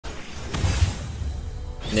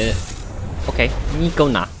Okay, Nico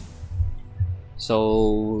nah.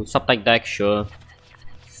 So subtype deck, sure.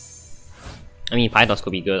 I mean, Pythos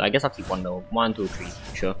could be good. I guess I'll keep one though. 1, 2, 3,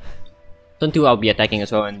 sure. Turn 2 I'll be attacking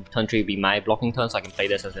as well, and turn 3 will be my blocking turn, so I can play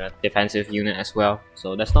this as a defensive unit as well.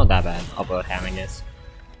 So that's not that bad of a hand, I guess.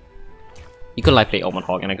 You could like play Omen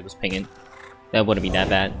Hawk and I could just ping it. That wouldn't be that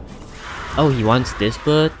bad. Oh, he wants this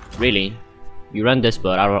bird? Really? You run this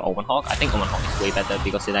bird out of Omen Hawk? I think Omen Hawk is way better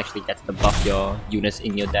because it actually gets to buff your units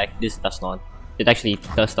in your deck. This does not. It actually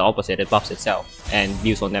does the opposite, it buffs itself and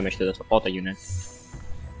deals 1 damage to the supporter unit.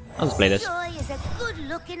 I'll just play this.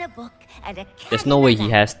 There's no way he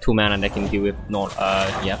has 2 mana that can deal with Nora.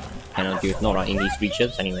 Yeah, cannot deal with Nora in these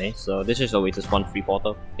regions anyway. So this is always just 1 free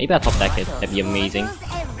portal. Maybe I'll top deck it, that'd be amazing.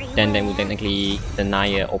 Then we technically deny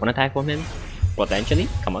an open attack from him. Potentially.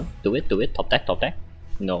 Come on, do it, top deck, top deck.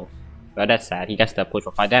 No. Well, that's sad. He gets the push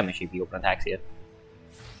for 5 damage if he open attacks here.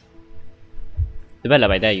 Develop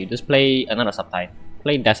by there, you just play another subtype.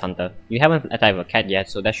 Play Death Hunter. You haven't attacked with a cat yet,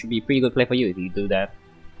 so that should be a pretty good play for you if you do that.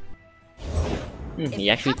 He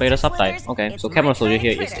actually played a subtype. Okay, so Camera Soldier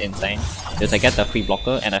here is insane. Because I get the free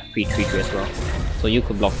blocker and a free 3-3 as well. So you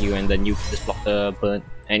could block you and then you just block the bird.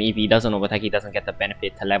 And if he doesn't overtake, he doesn't get the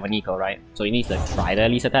benefit to level Nico, right? So he needs to try the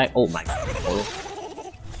least attack. Oh my god.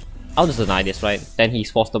 I'll just deny this, right? Then he's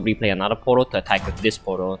forced to replay another portal to attack with this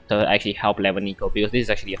portal to actually help level Nico, because this is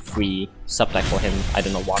actually a free subtype for him. I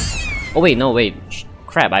don't know what. Oh wait, no wait.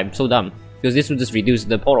 Crap, I'm so dumb. Because this would just reduce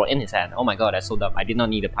the portal in his hand. Oh my god, that's so dumb. I did not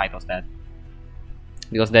need a Pythos that.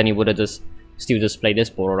 Because then he would have still just played this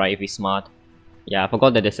portal, right, if he's smart. Yeah, I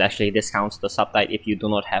forgot that this actually discounts the subtype if you do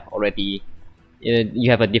not have already... you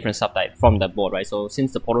have a different subtype from the board, right? So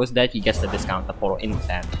since the portal is dead, he gets the discount the portal in his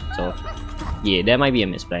hand. So yeah, that might be a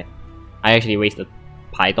misplay. I actually wasted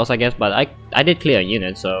Pythos, I guess, but I did clear a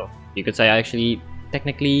unit, so you could say I actually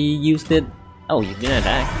technically used it. Oh, you didn't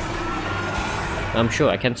attack. I'm sure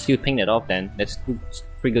I can still ping that off then. That's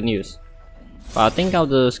pretty good news. But I think I'll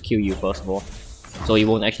just kill you first of all. So he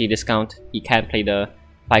won't actually discount. He can't play the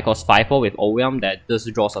 5-cost 5-4 with Owiam that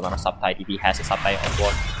just draws another subtype if he has a subtype on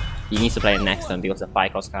board. He needs to play it next turn because the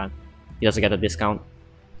 5-cost can't. He doesn't get a discount.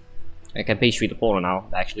 I can pay 3 to portal now,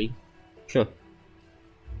 actually. Sure.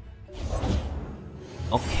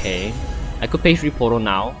 Okay. I could pay 3 portal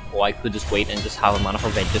now, or I could just wait and just have a mana for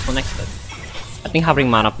Vengeance for next turn. I think having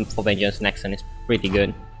mana for Vengeance next turn is pretty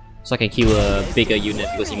good. So I can kill a bigger unit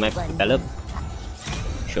because he might develop.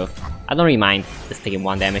 Sure. I don't really mind just taking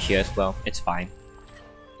 1 damage here as well. It's fine.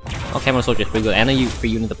 Oh, Camera Soldier is pretty good. And a free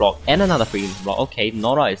unit to block. And another free unit to block. Okay,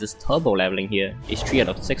 Nora is just turbo leveling here. It's 3 out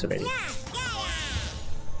of 6 already.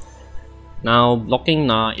 Now, blocking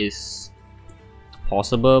Na is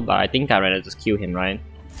possible, but I think I'd rather just kill him, right?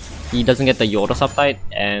 He doesn't get the Yoda subtype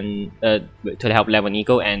and to help level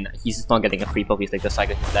Nico, and he's just not getting a free poke. He's like the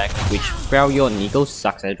cycle his deck, which well, your Nico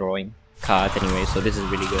sucks at drawing cards anyway, so this is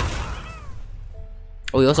really good.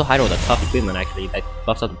 Oh, he also hydro the tough equipment actually that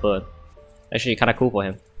buffs up the bird. Actually, kind of cool for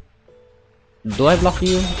him. Do I block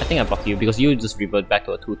you? I think I block you because you just revert back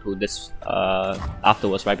to a 2-2 this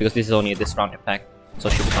afterwards, right? Because this is only a this round effect, so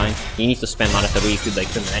it should be fine. He needs to spend mana to re-equip the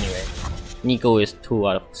equipment anyway. Nico is 2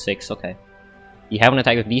 out of 6, okay. You haven't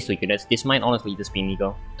attacked with these 2 units. This might honestly just be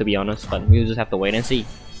Nico, to be honest, but we'll just have to wait and see.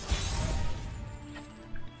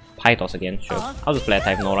 Pythos again, sure. I'll just play a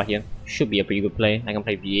type Nora here. Should be a pretty good play. I can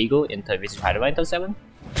play Viego into Visit Spider until 7.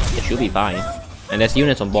 It should be fine. And there's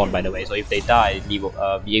units on board by the way, so if they die,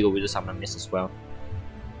 Viego will just summon a miss as well.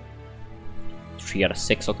 3 out of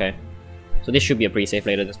 6, okay. So this should be a pretty safe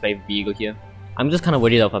later. Let's play Viego here. I'm just kind of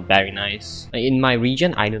worried of a very nice. In my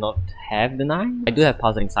region, I do not have the 9. I do have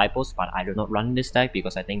Puzzling Signpost, but I do not run this deck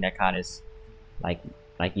because I think that card is like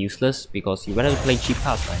useless because you rather play cheap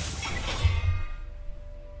cards, right?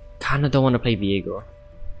 Kinda don't want to play Viego.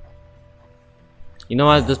 You know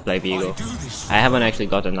what? Just play Viego. I haven't actually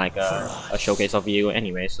gotten like a showcase of Viego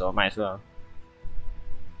anyway, so might as well.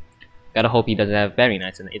 Gotta hope he doesn't have very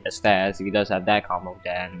nice in the stats. If he does have that combo,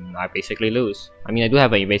 then I basically lose. I mean, I do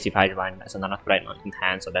have an Evasive Hydravine as another threat in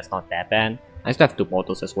hand, so that's not that bad. I still have 2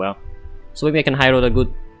 portals as well. So maybe I can high roll a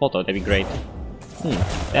good portal, that'd be great.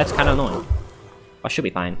 That's kinda annoying. But should be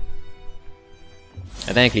fine.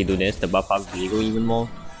 I technically do this to buff up Viego even more.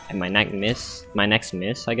 And my next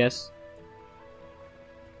miss, I guess.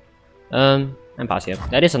 And pass here.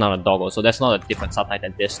 That is another doggo, so that's not a different subtype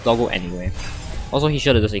than this doggo anyway. Also, he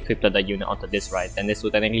should have just equipped the unit onto this, right? Then this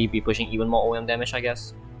would technically be pushing even more OM damage, I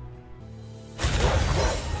guess.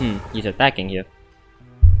 He's attacking here.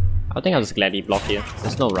 I think I'll just gladly block here.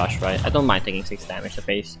 There's no rush, right? I don't mind taking 6 damage to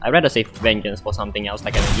face. I'd rather save Vengeance for something else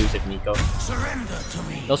like an elusive Nico.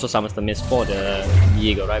 It also summons the miss for the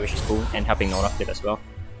Viego, right? Which is cool, and helping Nora flip as well.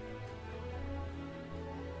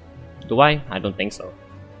 Do I? I don't think so.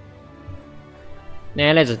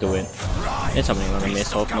 Nah, let's just do it. There's something on the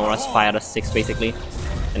miss of Nora's 5 out of 6 basically.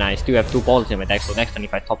 And I still have 2 portals in my deck, so next time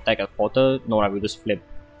if I top deck a portal, Nora will just flip.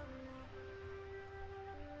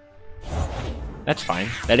 That's fine.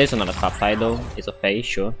 That is another top side though. It's a phase,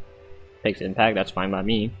 sure. Takes impact, that's fine by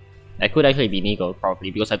me. That could actually be Nico probably,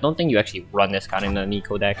 because I don't think you actually run this card in the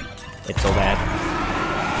Nico deck. It's so bad.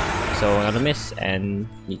 So another miss, and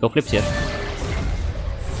Nico flips here.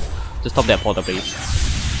 Just top that portal please.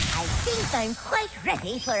 I think I'm quite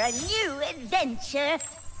ready for a new adventure.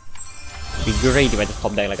 It'd be great if I just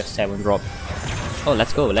top deck like a 7 drop. Oh,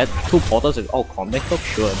 let's go. Let 2 portals with combat hook.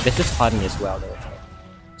 Sure, this is fun as well though.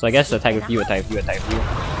 So I guess attack with you, attack with you, attack with you.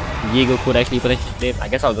 Viego could actually potentially flip. I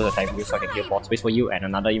guess I'll just attack with you so I can get board space for you and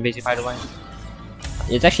another invasive fighter line.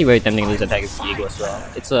 It's actually very tempting to just attack with Viego as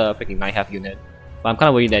well. It's a freaking 9.5 unit. But I'm kind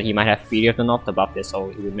of worried that he might have Fury of the North to buff this, so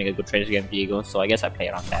it would make a good trade against Viego. So I guess I play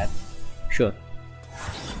around that. Sure.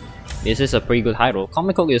 This is a pretty good high roll.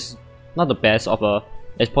 Comic Hook is not the best of a...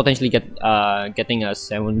 It's potentially getting a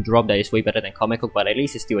 7 drop that is way better than Comic Hook, but at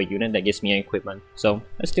least it's still a unit that gives me equipment. So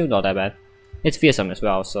it's still not that bad. It's fearsome as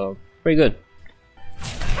well, so pretty good.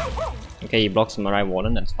 Okay, he blocks Marai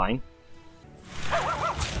Warden, that's fine.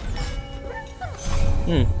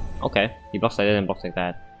 Okay. He blocks like that and blocks like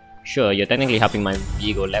that. Sure, you're technically helping my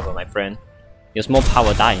Viego level, my friend. Your small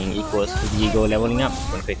power dying equals Viego leveling up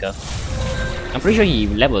one quicker. I'm pretty sure he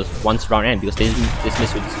levels once round end because this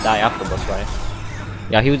miss will just die afterwards, right?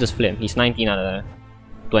 Yeah, he will just flip. He's 19 out of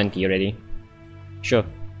 20 already. Sure.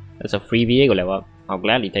 That's a free Viego level up. I'll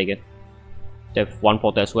gladly take it. They have 1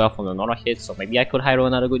 portal as well from the Nora hit, so maybe I could high roll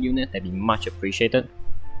another good unit. That'd be much appreciated.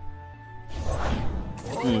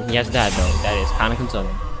 He has that though. That is kinda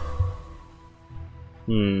concerning.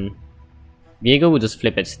 Viego will just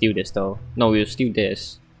flip and steal this though. No, we'll steal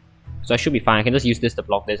this. So I should be fine. I can just use this to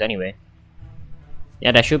block this anyway.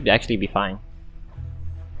 Yeah, that should actually be fine.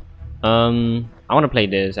 I want to play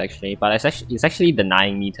this actually, but it's actually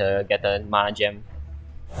denying me to get the mana gem.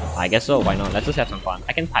 I guess so, why not? Let's just have some fun.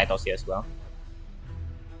 I can Pythos here as well.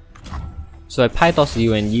 So I Pythos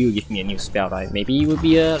you and you give me a new spell, right? Maybe it would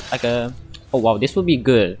be like a... Oh wow, this would be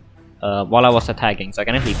good while I was attacking. So I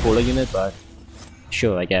can actually pull a unit, but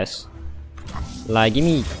sure, I guess. Like, give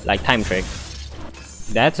me like Time Trick.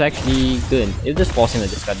 That's actually good. It'll just force him to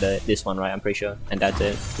discard this one, right? I'm pretty sure. And that's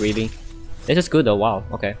it, really. This is good though, wow,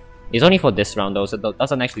 okay. It's only for this round though, so it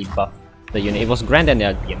doesn't actually buff the unit. If it was grand, then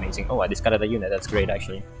that'd be amazing. Oh, I discarded the unit, that's great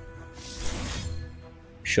actually.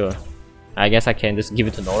 Sure. I guess I can just give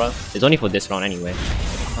it to Nora. It's only for this round anyway.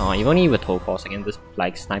 Oh, if only with whole cost I can just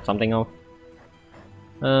like snipe something off.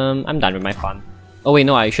 I'm done with my fun. Oh wait,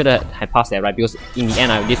 no, I should have passed that, right? Because in the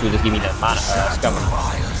end, this will just give me the mana, spell mana.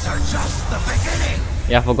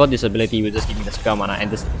 Yeah, I forgot this ability will just give me the spell mana and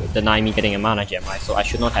just deny me getting a mana gem, right? So I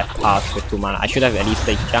should not have passed with 2 mana. I should have at least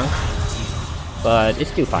played chunk. But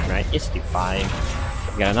it's still fine, right? It's still fine.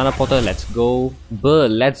 We got another portal, let's go.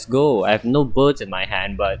 Bird, let's go. I have no birds in my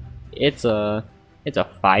hand, but it's a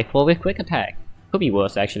 5-4 with quick attack. Could be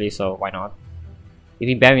worse actually, so why not? If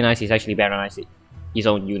he Baronized, he's actually Baronized his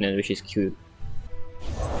own unit, which is cute.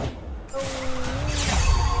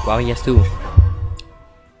 Wow, he has 2.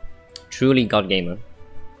 Truly god gamer.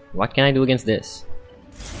 What can I do against this?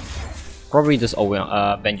 Probably just overwhelm,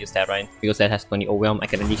 Benji's that, right? Because that has 20 overwhelm, I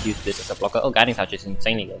can at least use this as a blocker. Oh, Guiding Touch is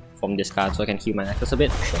insanely good from this card, so I can heal my Nexus a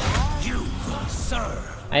bit. Sure.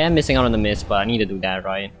 I am missing out on the miss, but I need to do that,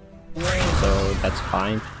 right? So that's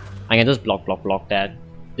fine. I can just block that.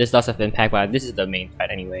 This does have impact, but this is the main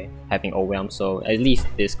threat anyway, having overwhelm, so at least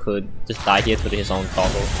this could just die here to his own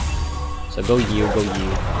toggle. So go heal, go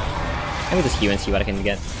heal. Let me just heal and see what I can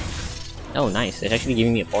get. Oh nice, it's actually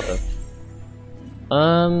giving me a portal.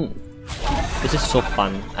 This is so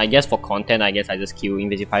fun. I guess for content, I guess I just kill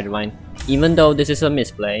Invasive Hydroline. Even though this is a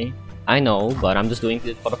misplay, I know, but I'm just doing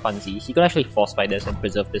it for the funsies. He could actually force fight this and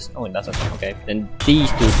preserve this. Oh, it doesn't. Okay, then these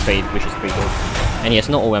 2 trade, which is pretty good. And he has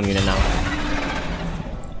no overwhelm unit now.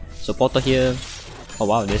 So portal here. Oh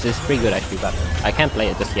wow, this is pretty good actually, but I can't play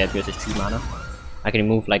it just yet because it's 3 mana. I can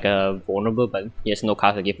remove like a vulnerable, but he has no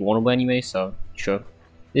card to give vulnerable anyway, so sure.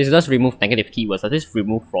 This does remove negative keywords. Does this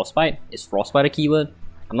remove Frostbite? Is Frostbite a keyword?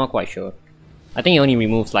 I'm not quite sure. I think it only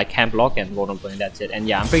removes like Camp Block and vulnerable and that's it. And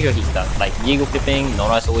yeah, I'm pretty sure he's done. Like Viego flipping,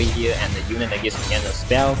 Nora's away here, and the unit that gives me a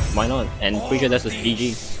spell. Why not? And pretty sure that's just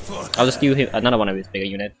GG. I'll just steal him another one of his bigger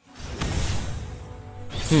unit.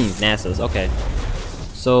 Nasus, okay.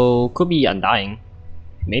 So could be Undying.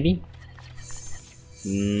 Maybe?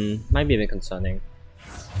 Might be a bit concerning.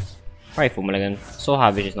 Alright, Full Mulligan. So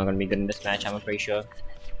Harvage is not gonna be good in this match, I'm pretty sure.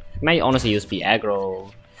 Might honestly just be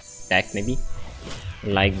aggro deck, maybe.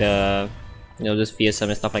 like the, you know, just fearsome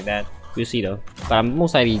and stuff like that. We'll see though. But I'm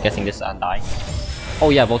most likely guessing this is Undying. Oh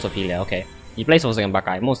yeah, Votes Ophelia, okay. He plays for second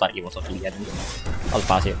Buckeye, most likely Votes Ophelia. I'll just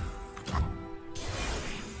pass here.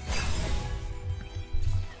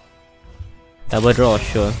 Double draw,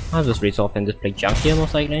 sure. I'll just resolve and just play junk here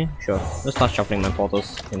most likely. Sure. Just start shuffling my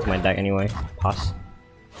portals into my deck anyway. Pass.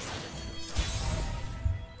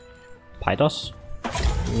 Pythos?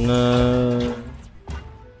 No.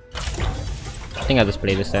 I think I'll just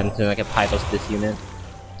play this then, since I can Pythos this unit.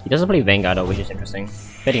 He doesn't play Vanguard though, which is interesting.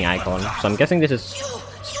 Fading Icon. So I'm guessing this is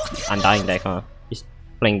Undying deck, huh? He's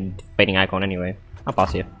playing Fading Icon anyway. I'll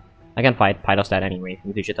pass here. I can fight Pythos that anyway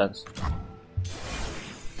in future turns.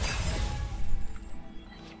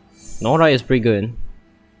 Nora is pretty good.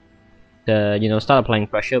 You know, started playing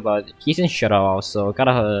pressure, but he's in shutout, so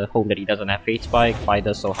gotta hope that he doesn't have Fate Spike.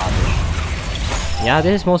 Fighter so hard. Yeah,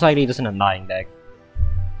 this is most likely just an Undying deck.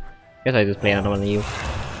 Guess I just play another one you.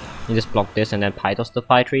 You just block this and then Pythos the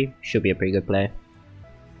 5-3. Should be a pretty good play.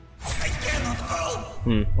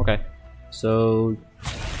 Okay. So,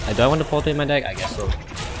 do I want the portal in my deck? I guess so.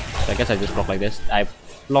 So I guess I just block like this. I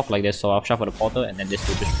block like this, so I'll shuffle the portal and then this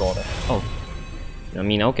will destroy it. Oh. I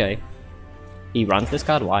mean, okay. He runs this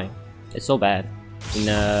card? Why? It's so bad. In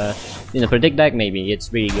a predict deck, maybe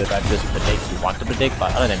it's really good, right? Because predict, you want to predict,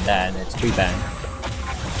 but other than that, it's 3 bad.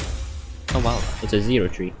 Oh wow, it's a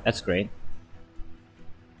 0-3. That's great.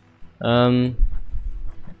 Pass.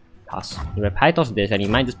 You Pythos this, and he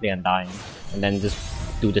might just play Undying, and then just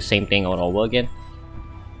do the same thing all over again.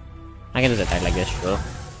 I can just attack like this, sure.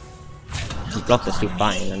 His blocks are still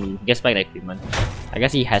fine. I mean, he gets back the equipment. I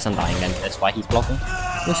guess he has Undying, then that's why he's blocking.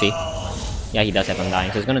 We'll see. Yeah, he does have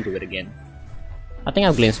Undying, so he's gonna do it again. I think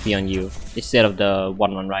I'll Glimpse Beyond You instead of the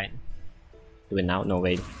 1-1, right? Do it now? No,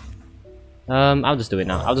 wait. I'll just do it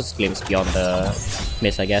now. I'll just Glimpse Beyond the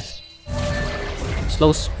miss, I guess.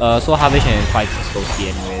 Slow, Soul Harvest and fights the slow speed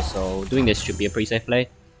anyway, so doing this should be a pretty safe play.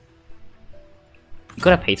 You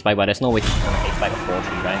could have Hate Spike, but there's no way he's gonna Hate Spike a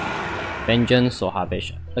 4-3, right? Vengeance, Soul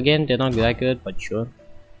Harvest. Again, they're not that good, but sure.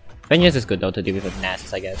 Vengeance is good though to deal with the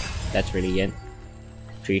Nasus, I guess. That's really it.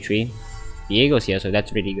 3-3. Viego's here, so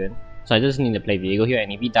that's really good. So I just need to play Viego here,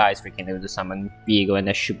 and if he dies, freaking I will just summon Viego, and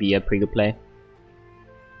that should be a pretty good play.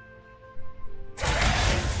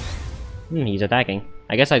 He's attacking.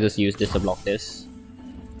 I guess I just use this to block this.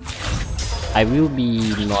 I will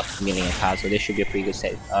be not milling a card, so this should be a pretty good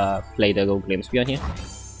save. Play the Gold Glimpse Beyond here.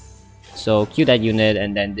 So Q that unit,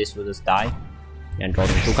 and then this will just die. And draw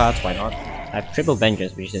them 2 cards, why not? I have triple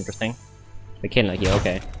Vengeance, which is interesting. The Kindler here,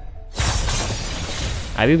 okay.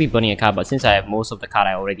 I will be burning a card, but since I have most of the card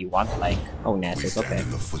I already want, like, oh Nasus, okay.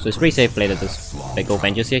 So it's pretty safe play to just like, go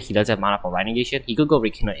Vengeance here. He does have mana for Renegation. He could go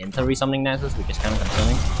Rekindle into resummoning Nasus, which is kind of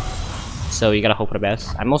concerning. So you gotta hope for the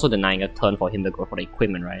best. I'm also denying a turn for him to go for the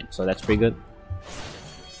equipment, right? So that's pretty good.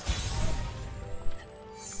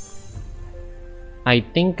 I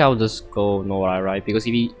think I'll just go Nora, right? Because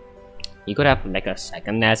if he could have like a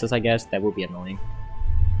second Nasus, I guess. That would be annoying.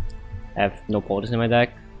 I have no portals in my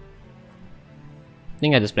deck. I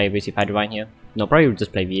think I just play Evasive Hydrovine here. No, probably would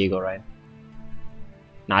just play Viego, right?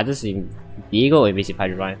 Nah, I just see Viego or Evasive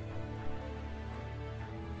Hydrovine.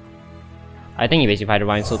 I think Evasive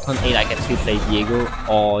Hydrovine, so turn 8 I can still play Viego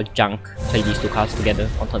or Junk. Play these 2 cards together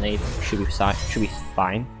on turn 8. Should be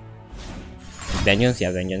fine. Vengeance,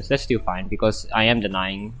 yeah, Vengeance. That's still fine because I am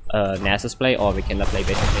denying Nasus play or Rekindle play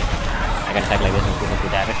basically. I can attack like this and put up the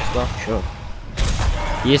damage as well. Sure.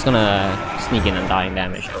 He is gonna sneak in Undying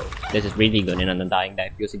damage. This is really good in an Undying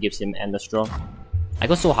deck because it gives him Endless Draw. I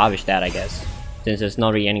could Soul Harvest that, I guess, since there's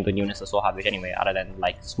not really any good units to Soul Harvest anyway, other than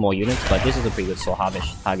like small units. But this is a pretty good Soul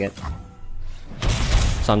Harvest target.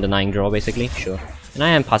 So I'm denying draw basically, sure. And I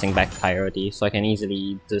am passing back priority, so I can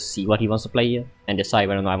easily just see what he wants to play here and decide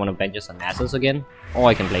whether or not I want to Vengeance on Nasus again, or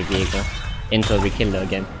I can play Viego into Rekindle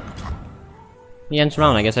again. He ends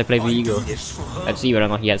round, I guess I play Viego. Let's see whether or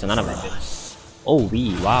not he has another Vengeance. Oh,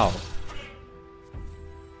 wow.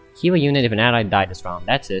 Hero unit if an ally died this round.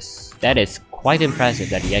 That is quite impressive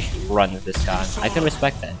that he actually runs this card. I can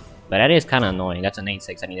respect that. But that is kinda annoying. That's an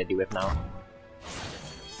 8-6 I need to deal with now.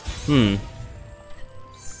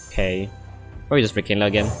 Okay. Probably just Rekindle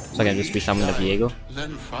again, so I can just resummon the Viego.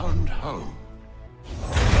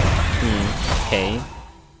 Okay.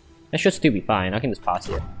 That should still be fine. I can just pass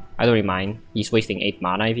here. I don't really mind. He's wasting 8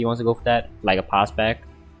 mana if he wants to go for that, like a pass back.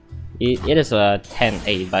 It is a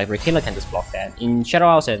 10-8, but Rekindle can just block that. In Shadow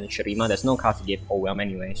House and Shurima, there's no card to give Overwhelm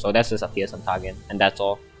anyway, so that's just a fearsome target, and that's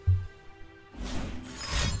all.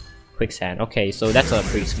 Quicksand. Okay, so that's a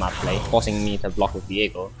pretty smart play, forcing me to block with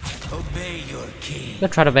Viego. Obey your king.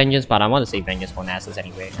 Gonna try the Vengeance, but I want to save Vengeance for Nasus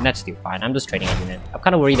anyway, and that's still fine. I'm just trading a unit. I'm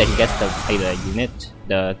kind of worried that he gets to play the unit,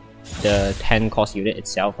 the 10 cost unit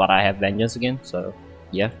itself, but I have Vengeance again, so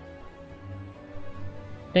yeah.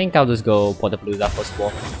 I think I'll just go Portapalooza first of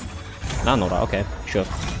all. No, no, okay, sure.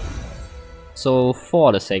 So 4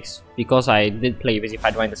 out of 6, because I did play Busy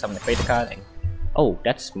Fight Divine to summon the creator card, and oh,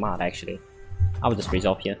 that's smart actually. I will just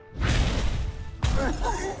resolve here.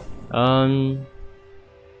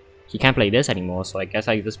 He can't play this anymore, so I guess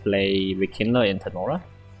I just play Rekindler in Tenora.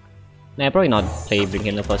 Nah, probably not play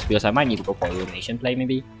Rekindler first because I might need to go for a Ruination play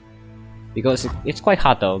maybe. Because it's quite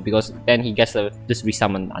hard though, because then he gets to just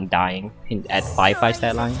resummon Undying at 5/5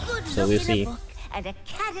 stat line, so we'll see.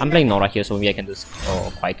 I'm playing Nora here, so maybe I can just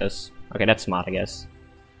Quietus. Okay, that's smart I guess.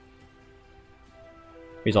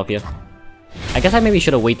 Resolve here. I guess I maybe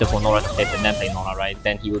should have waited for Nora to hit and then play Nora, right?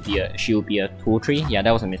 Then she would be a 2/3. Yeah,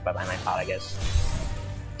 that was a miss by my part I guess.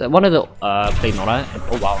 So I wanted to play Nora and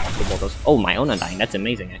oh wow, oh my own Undying, that's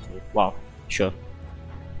amazing actually. Wow, sure.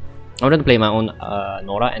 I wanted to play my own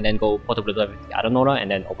Nora and then go Portapalooza with the other Nora and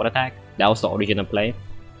then open attack. That was the original play.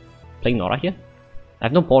 Playing Nora here? I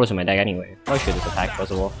have no borders in my deck anyway. Why should this attack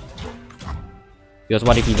first of all? Because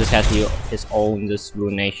what if he just has his own this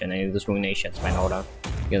Ruination and this Ruination's my Nora?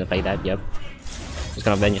 You're gonna play that, yep. He's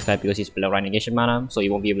gonna Vengeance that because he's below Renegation mana, so he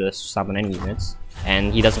won't be able to summon any units.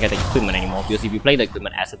 And he doesn't get the equipment anymore, because if you play the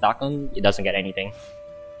equipment as a Darkon, it doesn't get anything.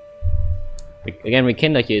 Again,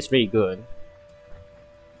 Rekindler here is really good.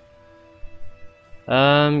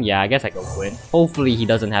 Yeah, I guess I go for it. Hopefully he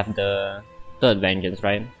doesn't have the third Vengeance,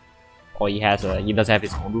 right? Or he does have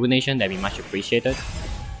his own Ruination, that'd be much appreciated.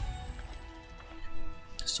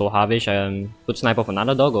 So Harvish, good sniper for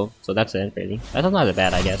another doggo, so that's it really. That's not that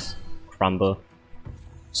bad I guess. Crumble.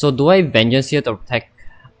 So do I Vengeance here to protect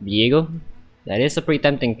Viego? That is a pretty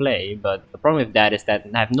tempting play, but the problem with that is that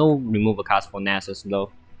I have no removal cards for Nasus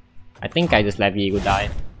though. I think I just let Viego die.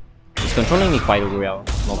 He's controlling me quite well,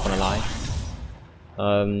 not gonna lie.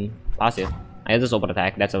 Pass it. I just open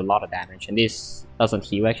attack, that's a lot of damage, and this doesn't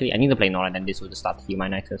heal actually. I need to play Nora and then this will just start to heal my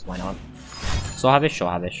Nexus, why not? So Harvish, sure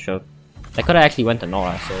Harvish, sure. I could have actually went to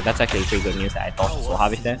Nora, so that's actually pretty good news that I dodged Soul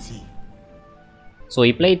Harvest there. So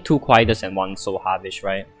he played 2 Quietus and 1 Soul Harvest,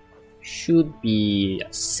 right? Should be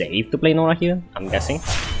safe to play Nora here, I'm guessing.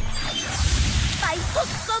 By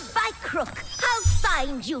hook or by crook, I'll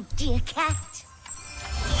find you, dear cat.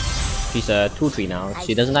 She's a 2/3 now.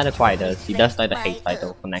 She doesn't like the Quietus. She does like the haste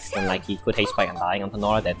title for next turn, like he could haste spike Undying onto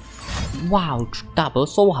Nora that. Wow, double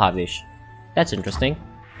Soul Harvest. That's interesting.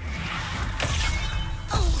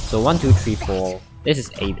 So 1, 2, 3, 4. This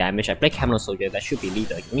is 8 damage. I play Camelot Soldier, that should be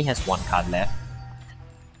leader. He only has 1 card left.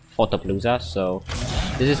 Portapalooza, so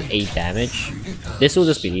this is 8 damage. This will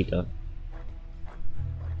just be leader.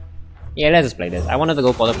 Yeah, let's just play this. I wanted to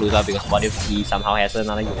go Portapalooza because what if he somehow has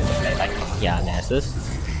another unit to play, like, yeah, Nasus.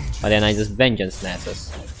 But then I just Vengeance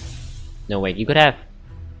Nasus. No wait, you could have.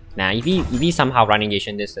 Nah, if he somehow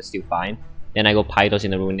Renegation this, that's still fine. Then I go Pythos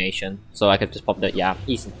in the Ruination, so I could just pop the, yeah,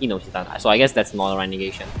 he knows he's done. So I guess that's not a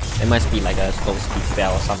Renegation. It must be like a Stone Speed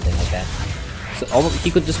spell or something like that. So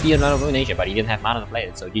he could just be another Ruination, but he didn't have mana to play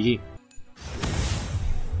it, so GG.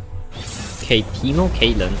 Okay, Teemo,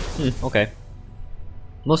 Caitlyn. Okay.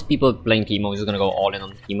 Most people playing Teemo is just gonna go all in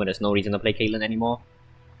on Teemo, there's no reason to play Caitlyn anymore.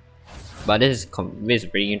 But this is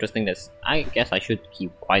pretty interesting. I guess I should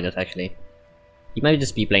keep Quietus actually. He might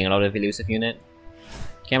just be playing a lot of elusive unit.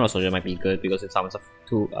 Camera Soldier might be good because it summons a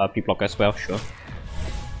 2 pre-blocker as well, sure.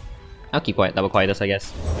 I'll keep double Quietus I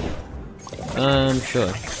guess.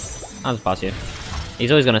 Sure. I'll just pass here.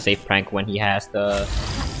 He's always gonna save Prank when he has the...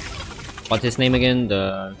 What's his name again?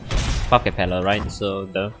 The... Puff Capeller, right? So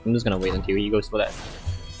I'm just gonna wait until he goes for that.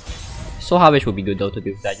 So Harvest would be good though to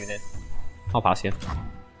do with that unit. I'll pass here.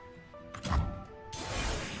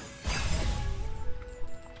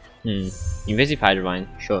 Invasive Hydrovine,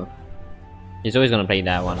 sure. He's always gonna play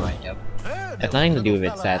that one, right? Yep. Has nothing to do with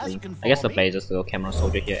it, sadly. I guess the play is just to go Camera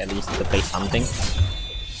Soldier here, at least to play something.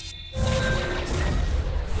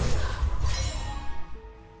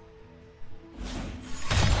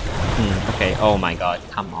 Okay, oh my god,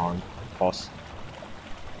 come on, boss.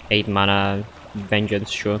 8 mana,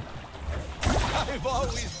 Vengeance, sure. I've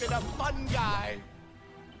always been a fun guy.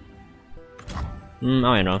 I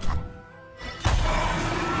don't know.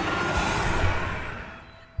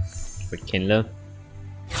 Rekindler.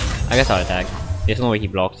 I guess I'll attack. There's no way he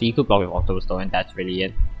blocks. He could block with Octopus though, and that's really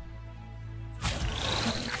it.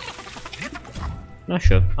 Not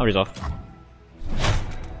sure. I'll resolve.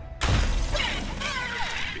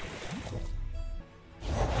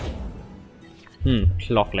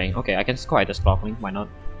 Clockling. Okay, I can squire this Clockling. Why not?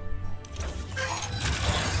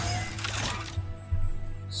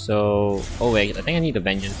 So, oh wait, I think I need the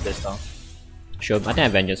Vengeance this though. Sure, I think I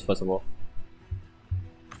have Vengeance first of all.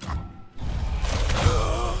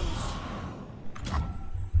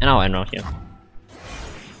 And I'll end round here.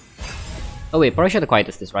 Oh wait, probably should have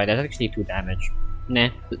quieted this, right? That's actually 2 damage. Nah,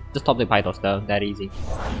 just top the Pythos though, that easy.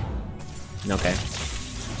 Okay.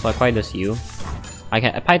 So I quiet this you.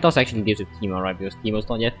 Pythos actually deals with Teemo, right? Because Teemo's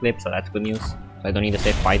not yet flipped, so that's good news. So I don't need to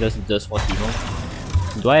save Pythos just for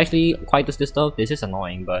Teemo. Do I actually quiet this though? This is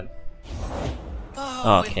annoying, but...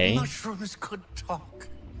 Okay. Mushrooms could talk.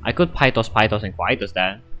 I could Pythos and Quietus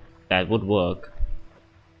that. That would work.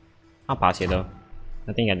 I'll pass here though.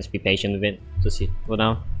 I think I'll just be patient with it to see for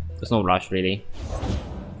now. There's no rush really.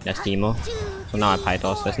 That's Teemo. So now I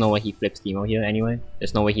Pythos. There's no way he flips Teemo here anyway.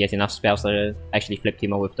 There's no way he has enough spells to actually flip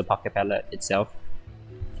Teemo with the Puff Capella itself.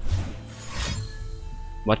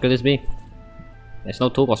 What could this be? There's no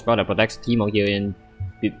tool or spell that protects Teemo here in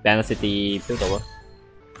Banner City Piltover.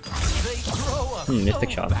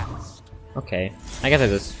 Mystic Shot. Okay. I guess I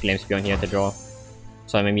just Flame Spear on here to draw.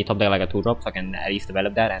 So I maybe top deck like a 2-drop so I can at least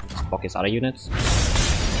develop that and just block his other units.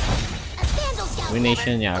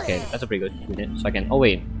 Ruination, yeah, okay, that's a pretty good unit. So I can. Oh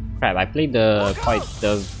wait, crap! I played the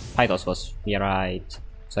Pythos first. Yeah, right.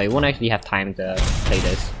 So I won't actually have time to play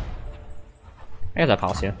this. I guess I'll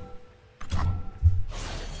pass here.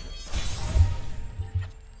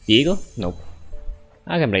 Viego? Nope.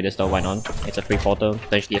 I can play this though. Why not? It's a 3/4,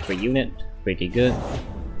 potentially a 3 unit. Pretty good.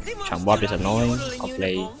 Chunk Warp is annoying. I'll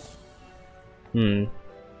play.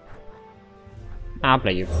 I'll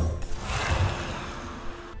play you.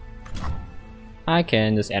 I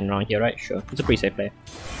can just end around here, right? Sure. It's a pretty safe play.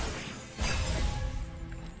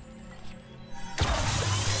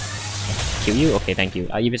 Kill you? Okay, thank you.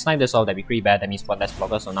 If it's 9 this off, that'd be pretty bad. That means 1 less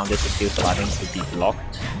blocker, so now this is still surviving to be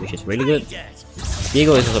blocked, which is really good.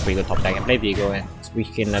 Viego is also pretty good top deck. I can play Viego and we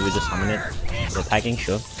can level just summon it. For attacking,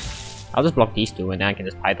 sure. I'll just block these 2 and then I can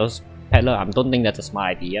just Pythos Peddler. I don't think that's a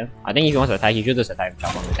smart idea. I think if he wants to attack, he should just attack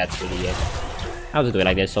Charbon, but that's really it. I'll just do it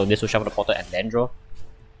like this. So this will shuffle the portal and then draw.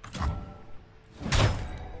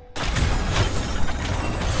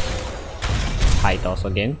 Pythos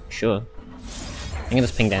again, sure. I can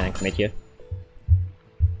just ping that and commit here.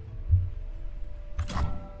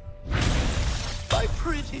 My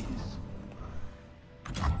pretties.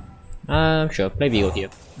 Sure, play Viego here.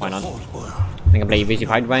 Why not? I can play Evasive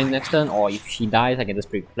Hydra next turn, or if she dies, I can just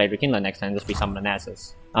play Rekindler next turn and just resummon the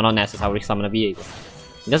Nasus. Not Nasus, I'll resummon a Viego.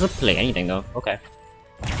 He doesn't play anything though, okay.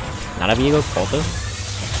 Another Viego, portal.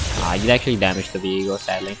 He actually damaged the Viego,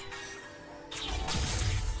 sadly.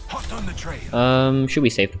 Should we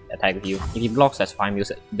save the attack with you? If he blocks, that's fine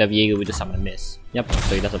because the Viego will just summon a miss. Yep,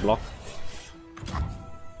 so he does a block.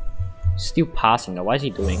 Still passing though, what is he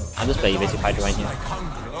doing? I'll just play Evasive Hydra right here.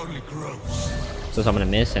 So summon a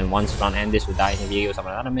miss, and once round end this will die, and Viego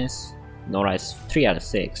summon another miss. Nora is 3 out of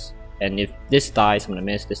 6. And if this dies, summon a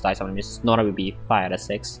miss, this dies, summon a miss, Nora will be 5 out of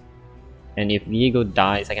 6. And if Viego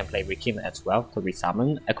dies, I can play Rekindler as well to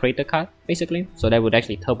resummon a creator card, basically. So that would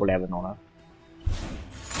actually turbo level Nora.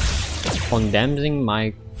 Condemning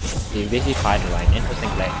my Evasive Hydra, right? Interesting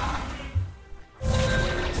play.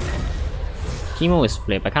 Teemo is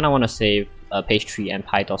flipped. I kinda wanna save Page 3 and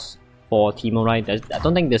Pythos for Teemo, right? I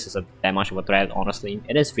don't think this is that much of a threat, honestly.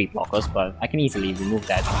 It is 3 blockers, but I can easily remove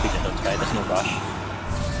that in 3 turns, right? There's no rush.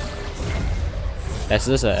 That's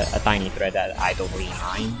just a tiny threat that I don't really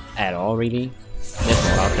mind at all, really.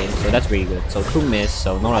 That's Nora, okay, so that's really good. So 2 miss,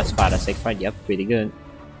 so Nora's 5 out of 6, right? Yep, pretty good.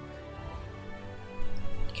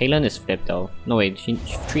 Kaylin is flipped though. No wait, she's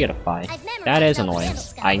 3 out of 5. That is annoying.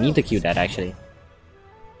 I need to kill that actually.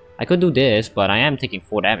 I could do this, but I am taking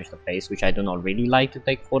 4 damage to face, which I do not really like to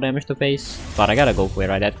take 4 damage to face. But I gotta go for it,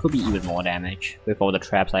 right? That could be even more damage with all the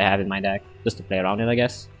traps I have in my deck. Just to play around it, I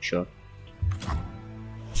guess. Sure.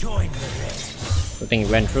 Good thing it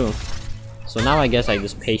went through. So now I guess I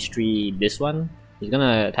just Page 3 this one. He's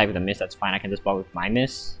gonna attack with a miss, that's fine. I can just block with my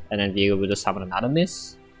miss. And then Viego will just summon another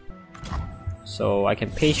miss. So I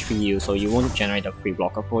can Page 3 you, so you won't generate a free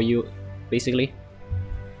blocker for you, basically.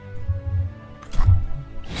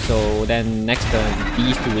 So then next turn,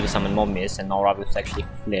 these 2 will summon more miss and Nora will actually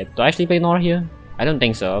flip. Do I actually play Nora here? I don't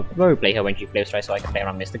think so. I'll probably play her when she flips, right? So I can play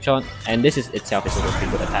around Mystic Shot. And this is itself is a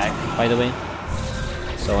pretty good attack, by the way.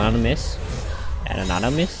 So another miss. And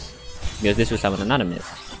another miss. Because this will summon another miss.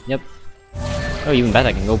 Yep. Oh, even better,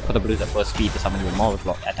 I can go put a blues at first speed to summon even more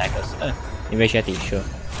block attackers. Initiative, sure.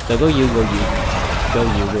 So go you, go you. Go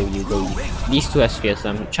you, go you, go you. These 2 have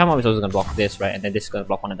fearsome. Charm is also gonna block this, right? And then this is gonna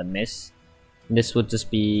block one of the miss. This would just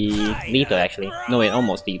be lethal actually. No wait,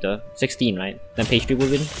 almost lethal. 16, right? Then Page 3 will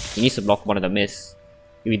win. He needs to block one of the miss.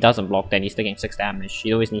 If he doesn't block, then he's taking 6 damage.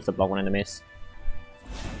 He always needs to block one of the miss.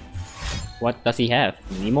 What does he have?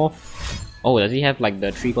 Nemo? Oh, does he have like the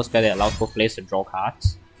 3-cost spell that allows both players to draw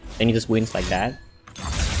cards? Then he just wins like that?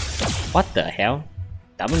 What the hell?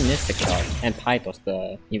 Double Mystic Shot and Pythos,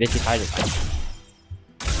 the invasive Hydro type.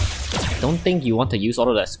 I don't think you want to use all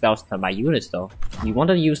of the spells to my units though. You want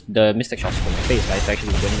to use the Mystic Shots for my face, right? To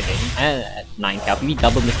actually win the game. And at 9 cap, if you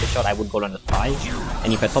double Mystic Shot, I would go down to 5.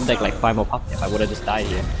 And if I top deck like 5 more Puff Cap, I would have just died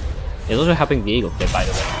here. It's also helping Viego play, by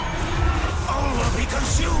the way. All will be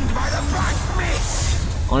consumed by the black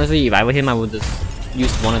mist. Honestly, if I were him, I would just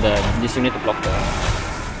use one of this unit to block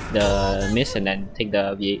the miss and then take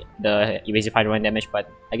the evasive Hydro damage.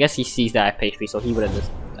 But I guess he sees that I have pastry, so he would have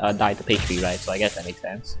just died to pastry, right? So I guess that makes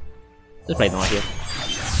sense. Just play Nora here.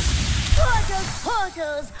 Portals,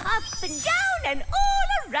 portals, up and down and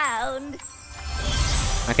all around.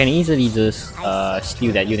 I can easily just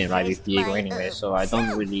steal that unit right with Viego anyway, so I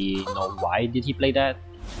don't really know why did he play that.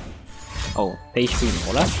 Oh, pastry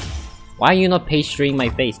Nora? Why are you not pastrying my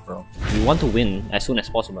face, bro? You want to win as soon as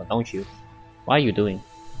possible, don't you? Why are you doing?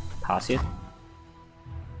 Pass it.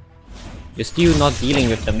 You're still not dealing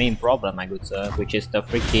with the main problem, my good sir, which is the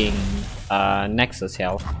freaking Nexus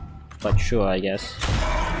health. But sure, I guess.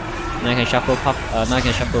 Now I can shuffle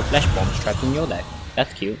Flash Bombs trapped in your deck.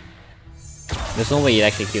 That's cute. There's no way it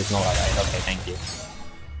actually kills Nora, right? Okay, thank you.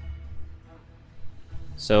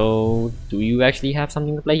 So, do you actually have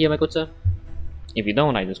something to play here, my good sir? If you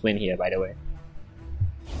don't, I just win here, by the way.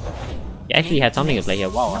 You actually had something to play here.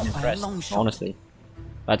 Wow, I'm impressed, honestly.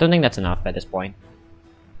 But I don't think that's enough at this point.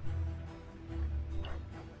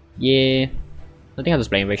 Yeah. I think I'll just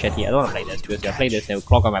play Ray Shed here. I don't want to play this because if I play this, they'll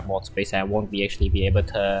clog on my board space and I won't actually be able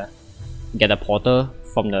to get a Porter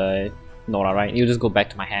from the Nora, right? It'll just go back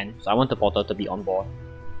to my hand. So I want the Porter to be on board,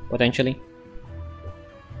 potentially.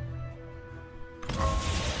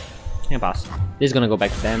 And pass. This is gonna go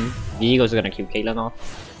back to them. Viego's gonna kill Caitlyn off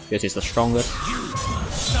because he's the strongest.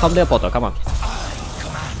 Come there, Porter, come on.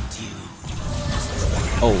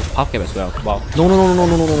 Oh, Puff Cap as well. Wow. No.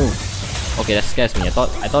 Okay, that scares me. I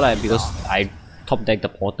thought because I top decked the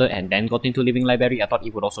Porter and then got into Living Library, I thought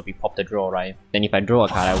it would also be pop the draw, right? Then if I draw a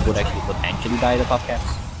card, I would actually potentially die the Puff Caps.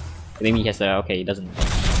 Maybe he has the okay, he doesn't.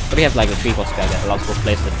 But we have like a 3-cost spell that allows both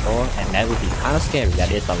players to draw, and that would be kinda scary.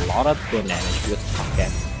 That is a lot of burn damage with Puff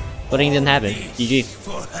Cap. But it didn't happen. GG.